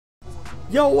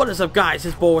Yo, what is up, guys?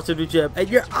 It's Bo with the Gym, and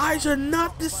your eyes are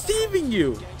not deceiving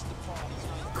you.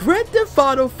 Grand Theft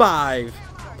Auto 5,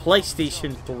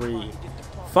 PlayStation 3.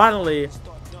 Finally,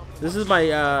 this is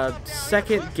my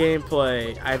second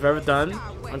gameplay I've ever done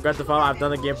on Grand Theft Auto. I've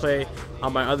done a gameplay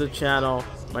on my other channel,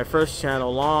 my first channel,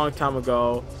 a long time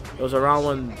ago. It was around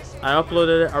when I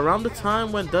uploaded it, around the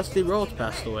time when Dusty Rhodes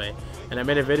passed away, and I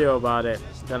made a video about it.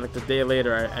 Then, like the day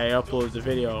later, I uploaded the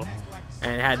video.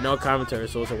 And it had no commentary,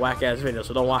 so it was a whack-ass video,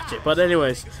 so don't watch it. But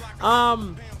anyways,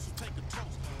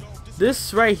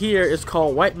 this right here is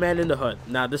called White Man in the Hood.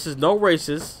 Now, this is no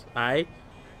racist, alright?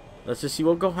 Let's just see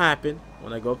what's gonna happen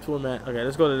when I go up to a man. Okay,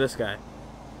 let's go to this guy.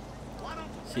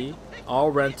 See? All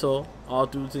rental, all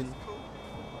dudes in...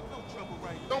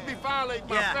 Don't be violating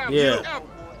my family. Yeah.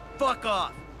 Fuck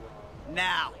off.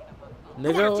 Now.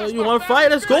 Nigga, you wanna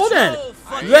fight? Let's go then.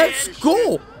 Let's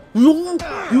go. You want to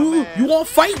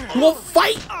fight? You want to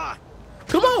fight?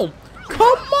 Come on.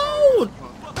 Come on.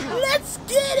 Let's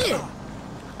get it.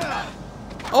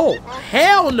 Oh,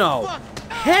 hell no.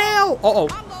 Hell. Uh-oh.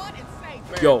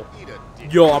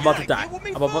 Yo, I'm about to die.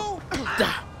 I'm about to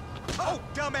die.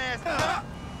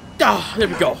 Ah, here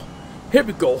we go. Here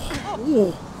we go.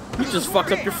 Ooh, you just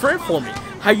fucked up your friend for me.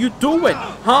 How you doing?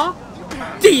 Huh?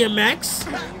 DMX?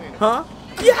 Huh?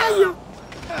 Yeah.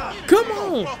 Come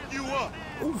on.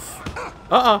 Oof.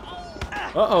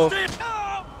 Uh-oh.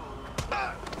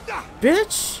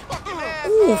 Bitch.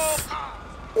 Oof.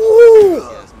 Ooh.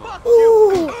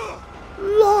 Ooh.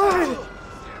 Lord.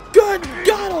 Good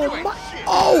God almighty.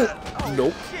 Oh.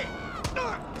 Nope.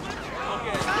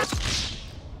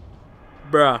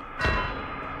 Bruh.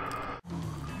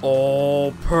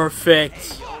 Oh,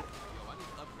 perfect.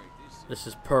 This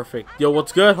is perfect. Yo,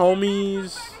 what's good,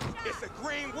 homies? It's a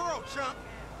green world, chump.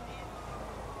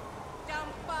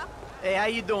 Hey, how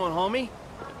you doing, homie?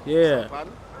 Yeah.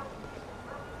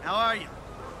 How are you?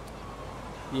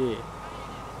 Yeah.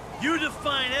 You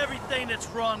define everything that's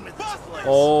wrong with this place.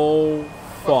 Oh,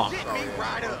 fuck.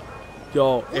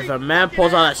 Yo, if a man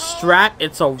pulls out a strap,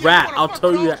 it's a wrap. I'll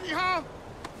tell you that.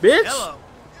 Bitch. Hello.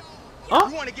 Huh?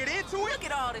 You want to get into it? Look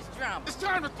at all this drama. It's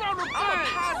time to throw them I'm a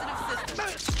things.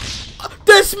 positive system.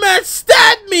 This man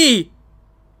stabbed me.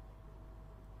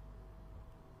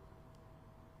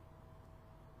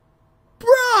 Bruh.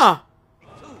 I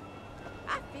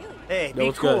feel you. Hey, Yo, be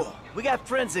what's cool. good? We got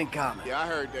friends in common. Yeah, I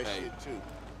heard that shit too.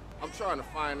 I'm trying to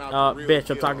find out the real Bitch,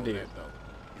 I'm deal talking on to you. that, though.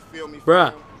 You feel me, Bruh.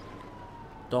 fam?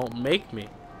 Don't make me.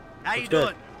 How you What's good?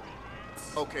 doing?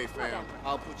 Okay, fam.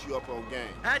 I'll put you up on game.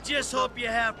 I just hope you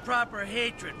have proper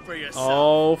hatred for yourself.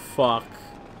 Oh, fuck.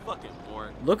 Fucking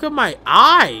boring. Look at my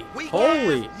eye.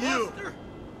 Holy. You.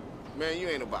 Man, you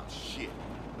ain't about shit.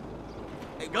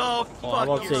 Go Oh, I'm fuck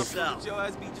about to say,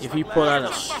 yourself. if he pulled out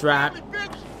a strap,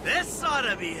 This ought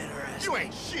to be interesting. You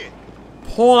ain't shit.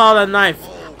 pull out a knife.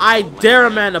 I dare a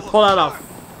man to pull out a...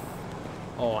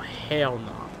 Oh, hell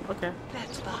no. Okay. Man,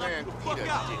 eat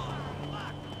a dick.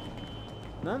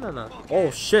 No. Oh,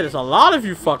 shit. It's a lot of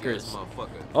you fuckers.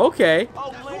 Okay.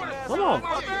 Come on.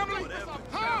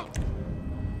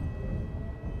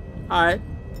 Alright.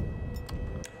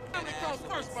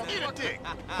 Eat a dick.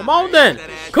 Come on, then.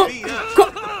 Come on.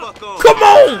 Come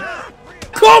on.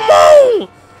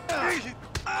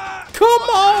 Come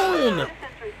on.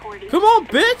 Come on,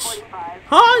 bitch.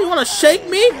 Huh? You want to shake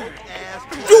me?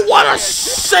 You want to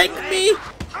shake me?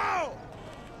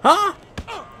 Huh?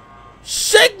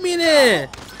 Shake me then.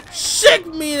 Shake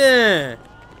me then.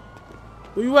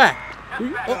 Where you at? Where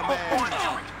you?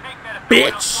 Oh.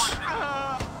 Bitch.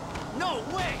 No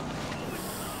way.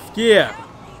 Yeah.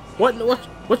 What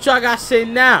y'all got to say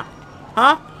now?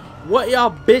 Huh? What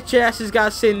y'all bitch asses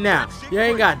got to say now? You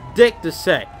ain't got dick to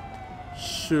say.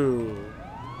 Shoot.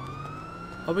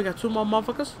 Oh, we got two more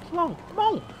motherfuckers? Come on. Come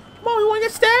on. Come on. You want to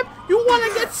get stabbed? You want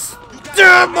to get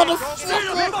stabbed,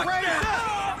 motherfucker?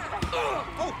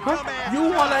 Huh? You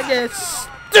want to get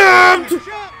stabbed?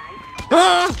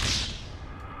 Huh?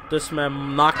 This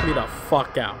man knocked me the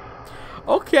fuck out.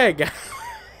 Okay, guys.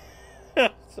 I'll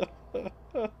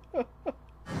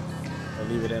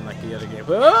leave it in like the other game.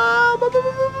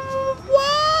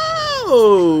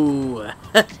 Whoa!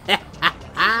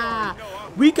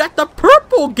 We got the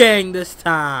purple gang this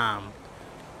time.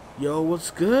 Yo,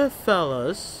 what's good,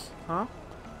 fellas? Huh?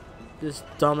 This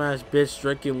dumbass bitch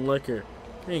drinking liquor.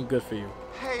 Ain't good for you.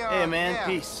 Hey, man,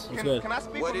 peace. What's good? Can I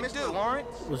speak with Mr. Lawrence?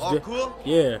 What's All good? cool?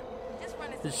 Yeah. Just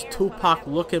run this This air Tupac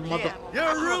looking mother.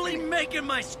 You're really making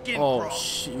my skin Oh, crawl.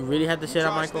 shit. You really had to say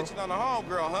that, Michael? On the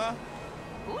homegirl, huh?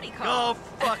 booty call. Go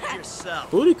fuck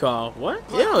yourself. Booty call? What?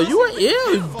 Ew, you were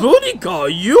ew. Booty call?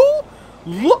 You?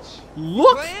 Look.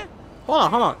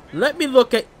 Hold on. Let me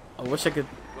look at. I wish I could.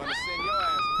 Gonna send your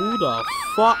Who the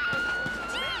fuck?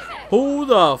 Who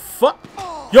the fuck?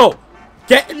 Yo,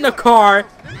 get in the car.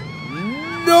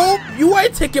 Nope, you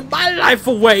ain't taking my life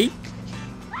away.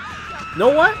 Know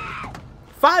what?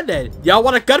 Fine then. Y'all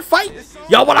want a gunfight?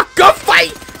 Y'all want a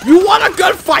gunfight? You want a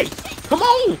gunfight? Come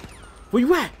on. Where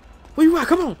you at? Where you at?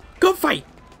 Come on. Gunfight.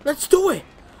 Let's do it.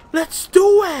 Let's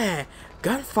do it.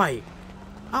 Gunfight.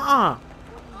 Oh,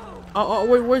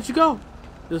 wait, where'd you go?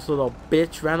 This little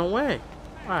bitch ran away.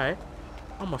 Alright.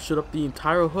 I'm gonna shoot up the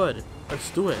entire hood.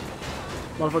 Let's do it.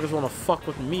 Motherfuckers wanna fuck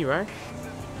with me, right?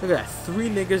 Look at that.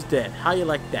 3 niggas dead. How you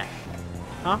like that?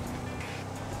 Huh?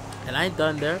 And I ain't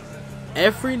done there.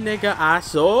 Every nigga I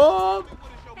saw.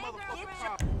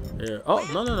 Yeah. Oh,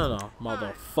 no.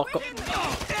 Motherfucker.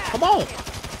 Come on.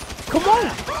 Come on.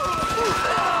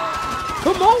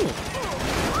 Come on.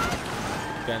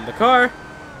 Get in the car.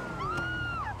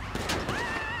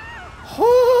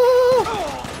 Oh.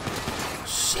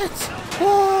 Shit.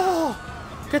 Oh.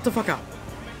 Get the fuck out.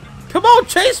 Come on,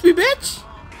 chase me, bitch.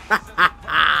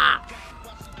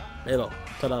 Middle.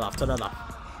 Turn that off. Turn that off.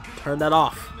 Turn that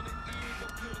off.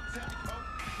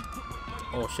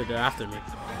 Oh shit, they're after me.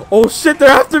 Oh shit, they're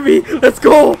after me. Let's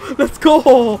go. Let's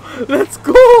go. Let's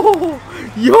go.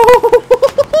 Yo.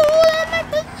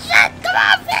 Shit. Come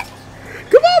on, bitch.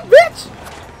 Come on, bitch.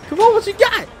 Come on, what you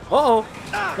got? Uh-oh.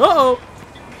 Uh-oh.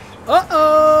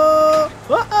 Uh-oh.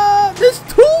 Uh-oh. There's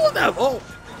 2 of them. Oh.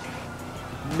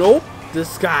 Nope.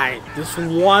 This guy. This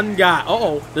one guy.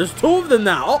 Uh-oh. There's 2 of them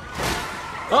now. Oh.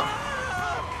 Oh.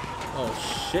 Oh,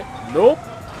 shit. Nope.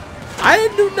 I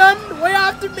didn't do nothing. Way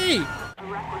after me.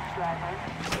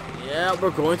 Yeah,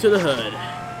 we're going to the hood.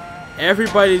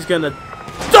 Everybody's gonna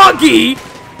doggy,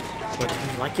 whether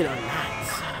you like it or not.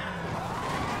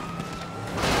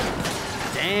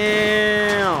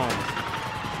 Damn.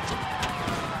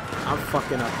 I'm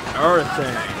fucking up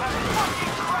everything.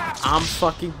 I'm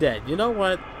fucking dead. You know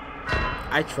what?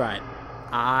 I tried.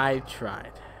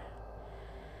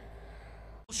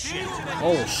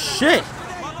 Oh shit!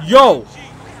 Yo!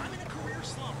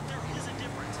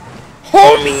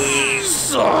 Homies!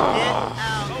 Get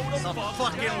out the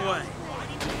fucking way.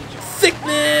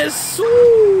 Sickness!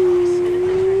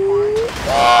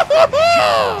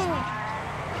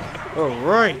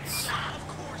 Alright.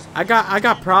 I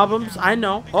got problems, I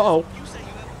know. Uh-oh.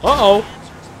 Uh-oh.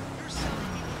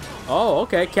 Oh,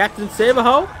 okay. Captain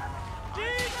Save-A-Ho?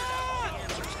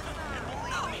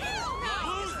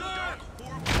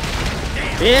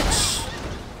 Bitch!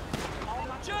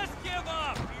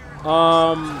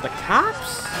 The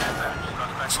cops?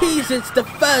 Jeez, it's the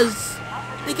fuzz.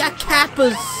 They got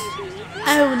cappers.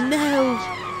 Oh no.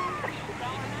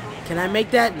 Can I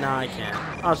make that? No, I can't.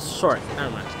 Oh, it's short.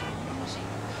 Never mind.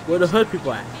 Where the hood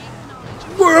people at?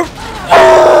 Where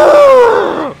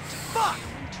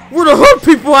the hood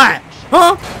people at?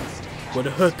 Huh? Where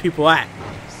the hood people at?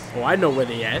 Oh, I know where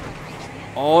they at.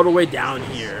 All the way down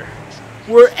here.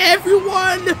 Where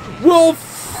everyone will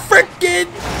freaking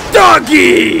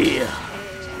doggy!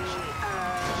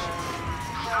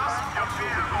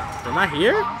 They're not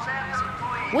here?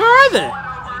 Where are they?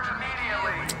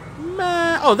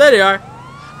 Man. Oh, there they are.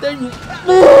 There you.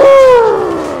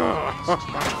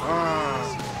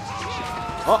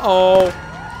 Uh-oh.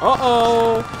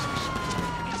 Uh-oh.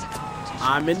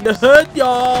 I'm in the hood,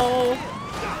 y'all.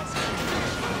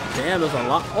 Damn, there's a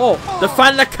lot. Oh, they're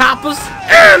finding the coppers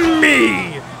and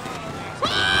me!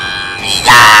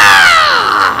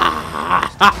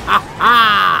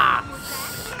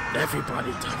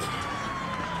 Everybody took it.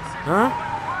 Huh?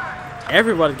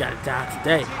 Everybody gotta die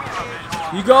today.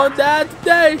 You gonna die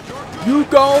today? You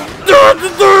gonna die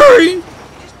today?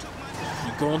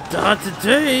 You gonna die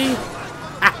today?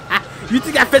 You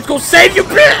think that fence gonna save you,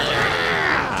 bitch?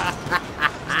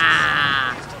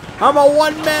 I'm a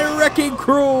one-man wrecking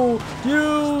crew.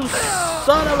 You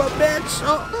son of a bitch.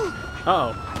 Oh.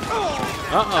 Uh-oh.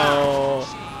 Uh-oh.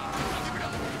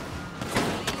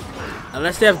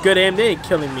 Unless they have good aim, they ain't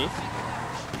killing me.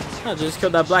 I just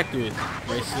killed that black dude.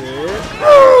 Race it.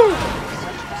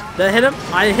 Did I hit him?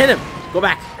 I didn't hit him. Go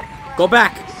back. Go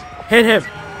back. Hit him.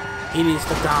 He needs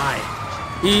to die.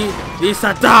 He needs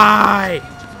to die.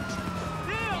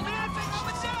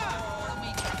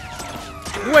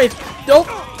 Wait.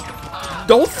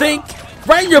 Don't think.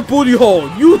 Right in your booty hole.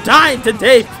 You dying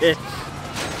today, bitch.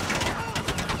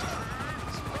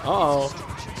 Uh-oh.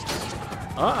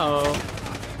 Uh-oh.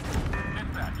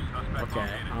 Okay.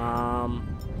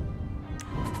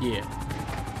 Yeah.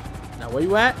 Now where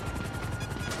you at?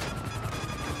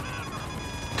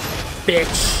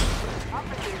 Bitch.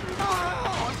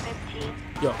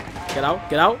 Yo, get out,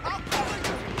 get out.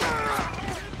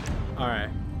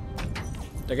 Alright.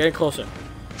 They're getting closer.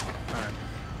 Alright.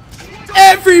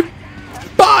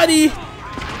 Everybody!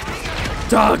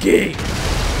 Doggy!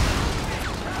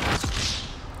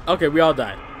 Okay, we all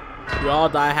died. We all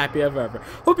die happy ever.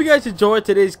 Hope you guys enjoyed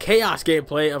today's chaos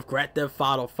gameplay of Grand Theft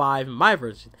Auto 5, my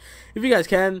version. If you guys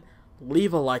can,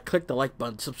 leave a like, click the like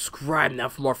button, subscribe now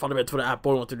for more fun on Twitter at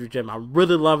Boy123Gym. I'm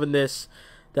really loving this,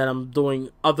 that I'm doing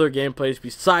other gameplays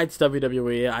besides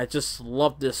WWE. I just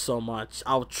love this so much.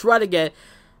 I'll try to get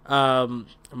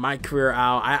my career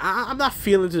out. I'm not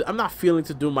feeling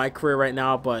to do my career right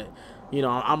now, but you know,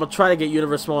 I'm gonna try to get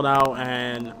Universe Mode out,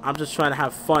 and I'm just trying to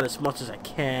have fun as much as I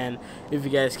can. If you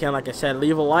guys can, like I said,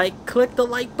 leave a like, click the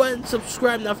like button,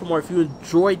 subscribe now for more. If you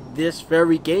enjoyed this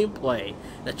very gameplay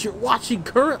that you're watching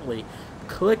currently,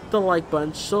 click the like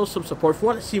button, show some support. If you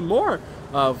want to see more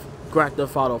of Grand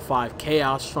Theft Auto 5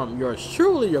 Chaos from yours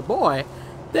truly, your boy,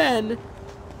 then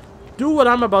do what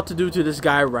I'm about to do to this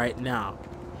guy right now.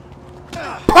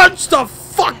 Punch the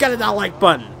fuck out of that like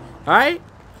button, alright?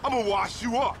 I'm gonna wash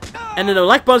you up. And then the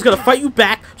like button's gonna fight you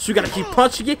back, so you gotta keep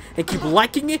punching it and keep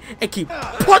liking it and keep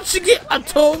punching it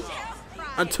until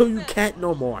you can't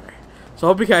no more. So I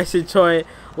hope you guys enjoy.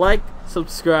 Like,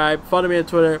 subscribe, follow me on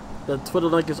Twitter. The Twitter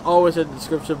link is always in the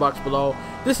description box below.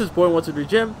 This is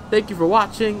Boy123Gym. Thank you for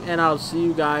watching, and I'll see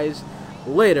you guys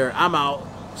later. I'm out.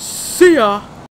 See ya.